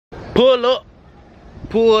Pull up.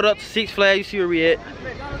 Pulled up to Six Flags. You see where we at?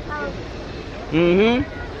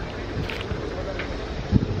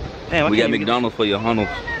 Damn, we got McDonald's for your hunnels.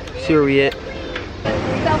 See where we at?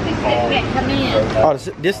 Selfie stick can't come in. Oh,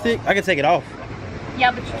 this stick? I can take it off. Yeah,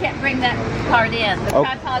 but you can't bring that part in. The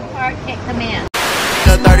tripod part can't come in.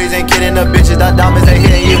 The 30s ain't kidding the bitches, the diamonds they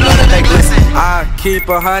hitting you, gonna they glisten. I keep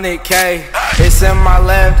 100K, it's in my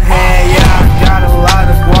left hand, yeah, I got a lot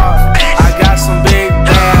of guap. I got some big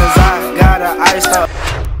bands, I got a iced up.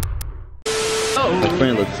 My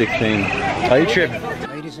friend looks 16. Are you tripping?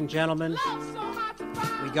 Ladies and gentlemen,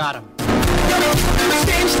 we got him.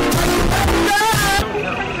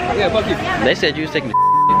 Yeah, fuck you. They said you was taking the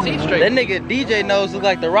straight. That nigga DJ nose look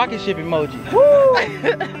like the rocket ship emoji.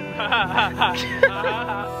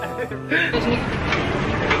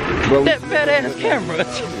 That fat ass camera.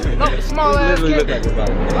 No, small ass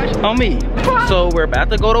camera. On me. So we're about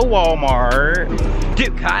to go to Walmart.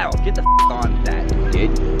 Dude, Kyle, get the on that,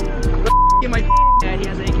 dude. My dad, he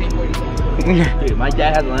has an AK-47. Dude, my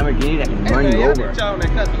dad has a Lamborghini that can run you over. I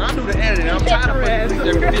do the editing, I'm trying to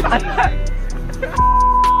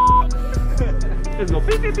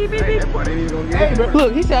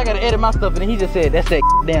Look, he said I gotta edit my stuff, and then he just said that's that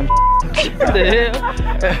damn. What the hell?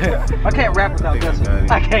 I can't rap without this.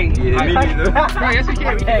 I can't. Yeah, me neither. Yes, we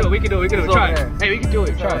can. We can do it. Try it. Hey, we can do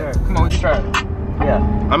it. Try it. Come on, we can try it.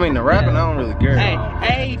 Yeah. I mean, the rapping, I don't really care.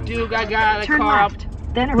 Hey, dude, I got a Turn car. left,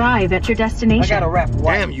 then arrive at your destination. I gotta rap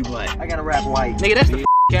white. Damn you, black. I gotta rap white. Nigga, that's the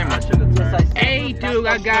camera. Yes, Hey, dude,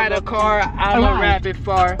 I got a car. I'ma rap it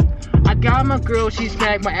far. I got my girl, she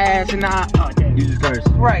smacked my ass, and I. Oh, damn. You just cursed.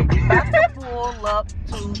 Right. About to pull up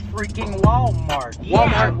to freaking Walmart.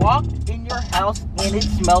 I walked in your house and it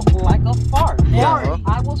smelled like a fart. Yeah.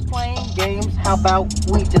 I was playing games. How about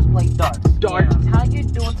we just play darts? Darts. How you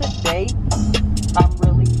doing today? I'm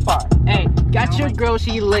really far. Hey, got your girl,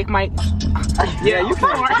 she licked my. Yeah, you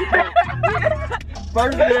can.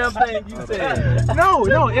 First damn thing you said. No,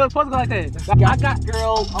 it was supposed to go like that. I got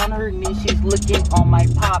girl on her knee. She's looking on my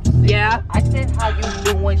pops. Yeah. I said, how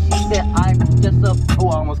you doing? She said, I'm just a. Oh,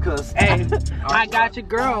 I almost cussed. Hey, I got your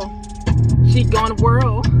girl. She going to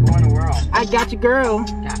world. Going to world. I got your girl.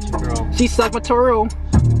 Got you, girl. She sucked my turtle.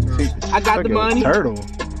 I got the money. Turtle.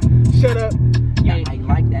 Shut up. Yeah, I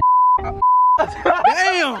like that.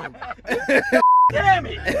 Damn! Damn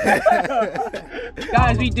it!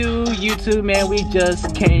 Guys, we do YouTube, man. We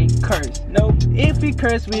just can't curse. Nope. If we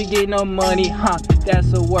curse, we get no money. Huh?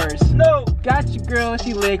 That's the worst. No. Got your girl,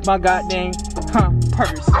 she licked my goddamn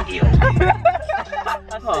purse. Okay.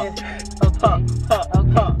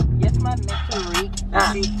 Yes, my nature reek.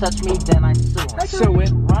 If you touch me, then I sue. Sue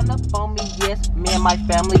it. Run up on me, yes. Me and my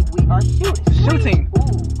family, we are shooting. Shooting.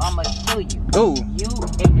 Ooh, I'ma kill you. Ooh. You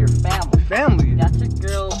and your family. Family. Got your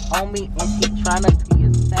girl on me and she tryna be a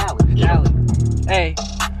salad. Hey,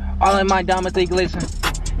 all in my diamonds, they glisten.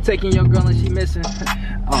 Taking your girl and she missing.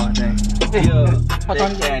 Oh, dang. Yeah,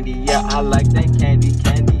 that candy. Yeah, I like that candy.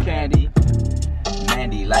 Candy.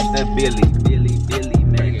 Mandy, like the Billy.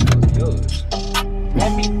 Man, it was good.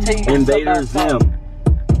 Let me tell you Invader something. Zim.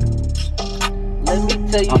 Let me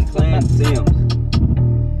tell you I'm playing Sims.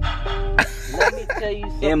 Let me tell you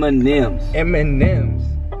something. M&M's. M&M's.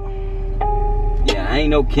 Yeah, I ain't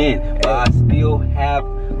no kin, but I still have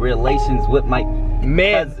relations with my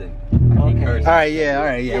cousin. Okay. Alright,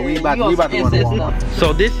 yeah. We about to go to Walmart.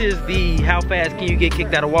 So this is the how fast can you get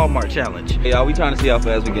kicked out of Walmart challenge. Yeah, we trying to see how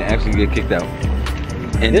fast we can actually get kicked out.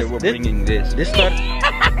 And then we're bringing this. This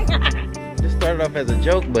started off as a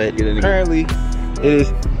joke, but currently it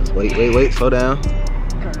is. Wait, slow down.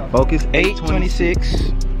 Focus.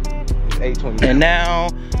 8:26. 8:26. And now,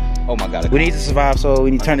 Oh my god. we need to survive, so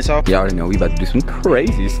we need to turn this off. Y'all already know we about to do some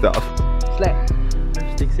crazy stuff. Slap.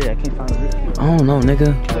 Stick said I can't find it. I don't know,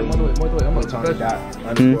 nigga. I'm gonna turn it down.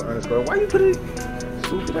 Underscore. Why you put it?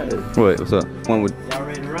 Stupid ass. What? What's up? One with. Y'all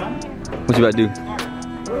ready to run? What you about to do?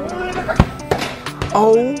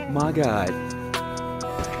 Oh my god.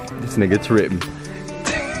 This nigga tripping.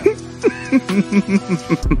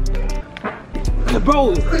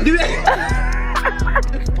 Bro, do that.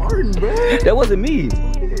 Pardon, bro. That wasn't me.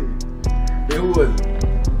 It was.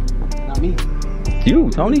 Not me. You,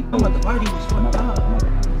 Tony. I'm at the party.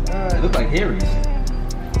 It looked like Harry's.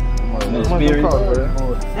 No spirit.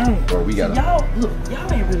 Dang, Bro, we got y'all look.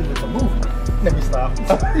 Y'all ain't really with the movement. Let me stop. You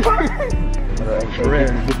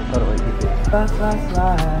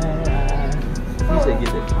said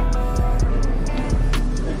get that.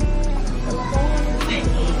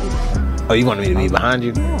 Oh, you wanted me to be behind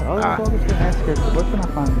you? Where can I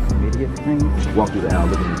find this immediate thing? Walk through the aisle,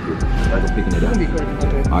 look at this shit. Like I'm picking it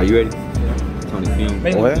up. Are you ready? Tony, film.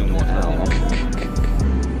 What?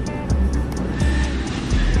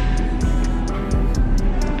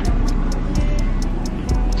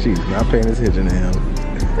 She's not paying attention to him.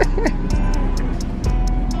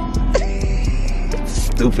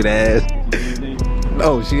 Stupid ass.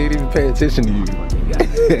 No, she ain't even paying attention to you.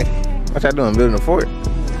 What y'all doing? Building a fort?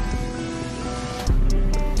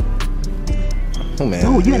 Oh man.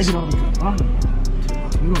 Oh, you gotta get over to the bottom.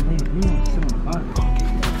 You gonna sit on the bottom.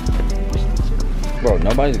 Bro,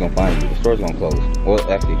 nobody's gonna find you. The store's gonna close. Well,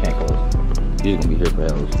 actually, it can't close. You're gonna be here for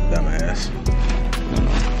hours. Dumbass.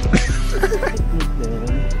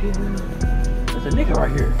 There's a nigga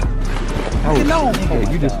right here. Oh,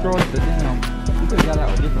 nigga, you destroyed the damn. You could have got out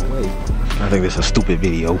a different way. I think this is a stupid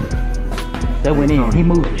video. That went in. He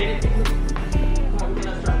moved. I'm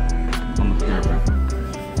scared, bro.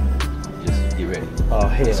 Just get ready. Oh,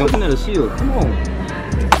 hell. Something at the shield. Come on.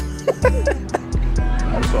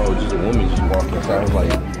 I saw just a woman just walking outside. I was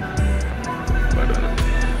like,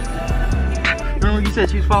 Remember you said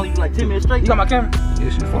she was following you like 10 minutes straight? You got my camera? yeah,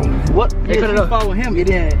 she following me. What? Yeah, she was following him. And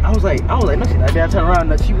then I was like, no, shit. I turned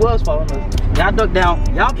around and she was following us. And I ducked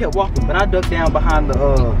down. Y'all kept walking, but I ducked down behind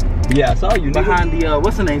the, Yeah, I saw you. behind the,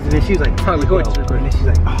 what's her name? And then she was like, Harley Horse. And then she's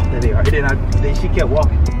like, oh, there they are. And then she kept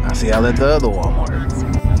walking. I see y'all at the other Walmart.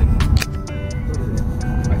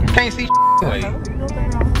 Can't see Wait.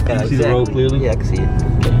 Can you see the road clearly? Yeah, I can see it.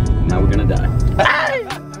 Okay. Now we're gonna die. Hey!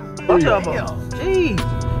 What y'all about? Jeez.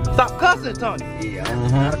 Stop cussing, Tony. Yeah.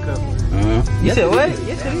 You said what?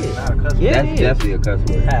 Yes, it is. Not a cuss word. Yeah, That's definitely a cuss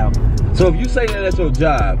word. How? So if you say that that's your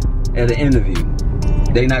job at an interview,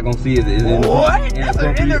 they not gonna see it as an What? That's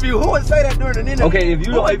an interview. Who would say that during an interview? Okay, if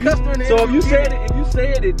you don't, if you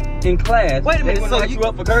said it in class, Wait a minute, so you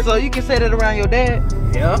up for cursing? So you can say that around your dad?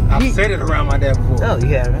 Yeah, I've said it around my dad before. No, you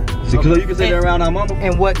haven't. So you can say that around our mama?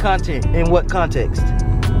 In what content? In what context?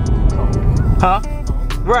 Huh?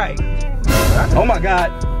 Right. Oh my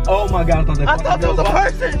god. Oh my god, I thought that was a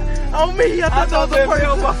person. On me, I thought that was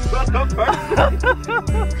a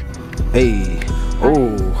person. Hey.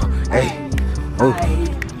 Oh. Hey. Oh.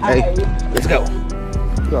 Hey. Let's go.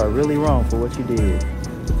 You are really wrong for what you did.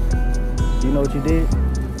 You know what you did?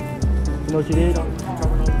 You know what you did?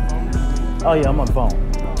 Oh yeah, I'm on the phone.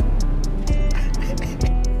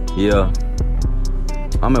 Yeah.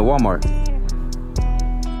 I'm at Walmart.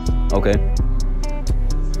 Okay.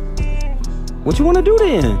 What you wanna do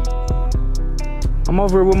then? I'm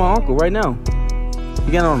over here with my uncle right now.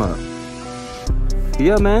 You got on a...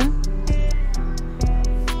 Yeah, man.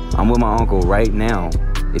 I'm with my uncle right now.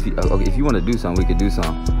 If you want to do something, we could do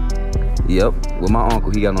something. Yep, with my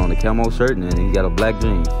uncle. He got on a camo shirt and he got a black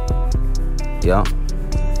jeans. Yep.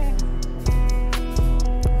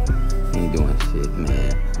 He ain't doing shit,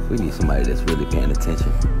 man. We need somebody that's really paying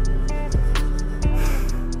attention.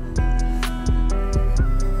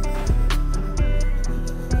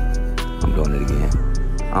 I'm doing it again.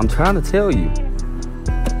 I'm trying to tell you.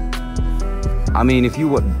 I mean, if you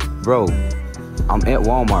would, bro, I'm at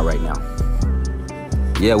Walmart right now.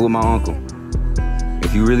 Yeah, with my uncle.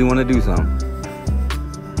 If you really want to do something.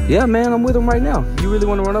 Yeah, man, I'm with him right now. You really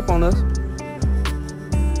want to run up on us?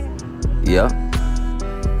 Yeah.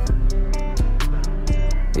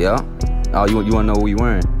 Yeah. Oh, you want to know what we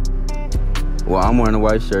wearing? Well, I'm wearing a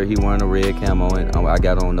white shirt. He wearing a red camo, and I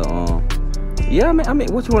got on the Yeah, man. I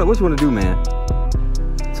mean, what you want to do, man?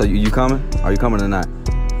 So you coming? Are you coming or not?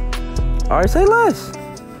 All right, say less.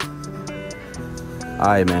 All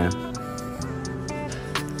right, man.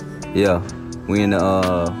 Yeah, we in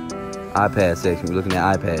the iPad section. We're looking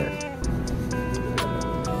at iPads.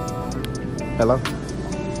 Hello?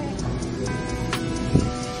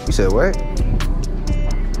 You said what?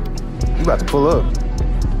 You about to pull up?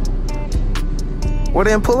 Well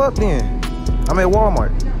then pull up then. I'm at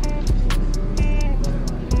Walmart.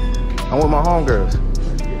 I'm with my homegirls.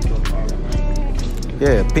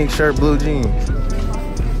 Yeah, pink shirt, blue jeans.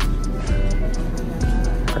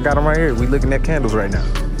 I got them right here. We looking at candles right now.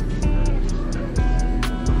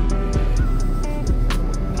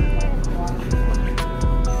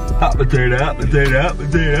 Hot potato, hot potato, hot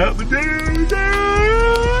potato, hot potato.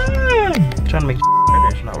 Trying to make right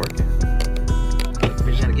there, it's not working.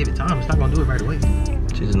 We just gotta give it time. It's not gonna do it right away.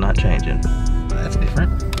 She's not changing. That's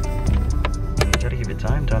different. Gotta give it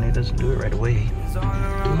time, Tony. It doesn't do it right away.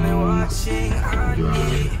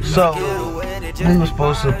 So, we were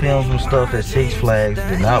supposed to film some stuff at Six Flags.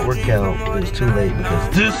 Did not work out. It was too late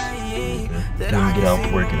because this didn't get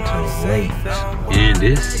off work until late. And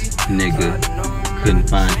this nigga couldn't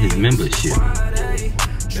find his membership.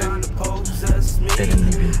 They didn't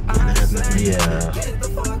even, yeah.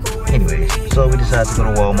 Anyway, so we decided to go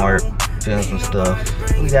to Walmart, film some stuff.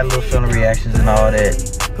 We got a little film reactions and all that.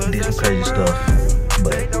 We did some crazy stuff.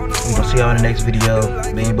 But we're gonna see y'all in the next video.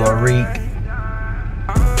 Me and boy Reek.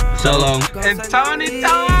 Solo. And Tony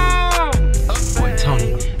Tone. Boy,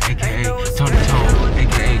 Tony, aka Tony Tone,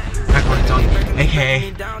 aka Macaroni Tony,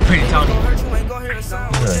 aka Pretty Tony.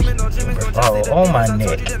 Oh, on my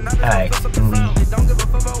neck. Alright,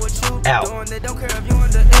 out. They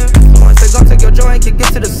gon' take your joint, kick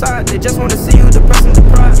it to the side. They just wanna see you depressed and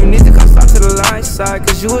deprived. You need to come stop to the light side,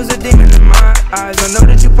 cause you was a demon in my eyes. I know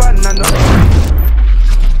that you plotting, I know that.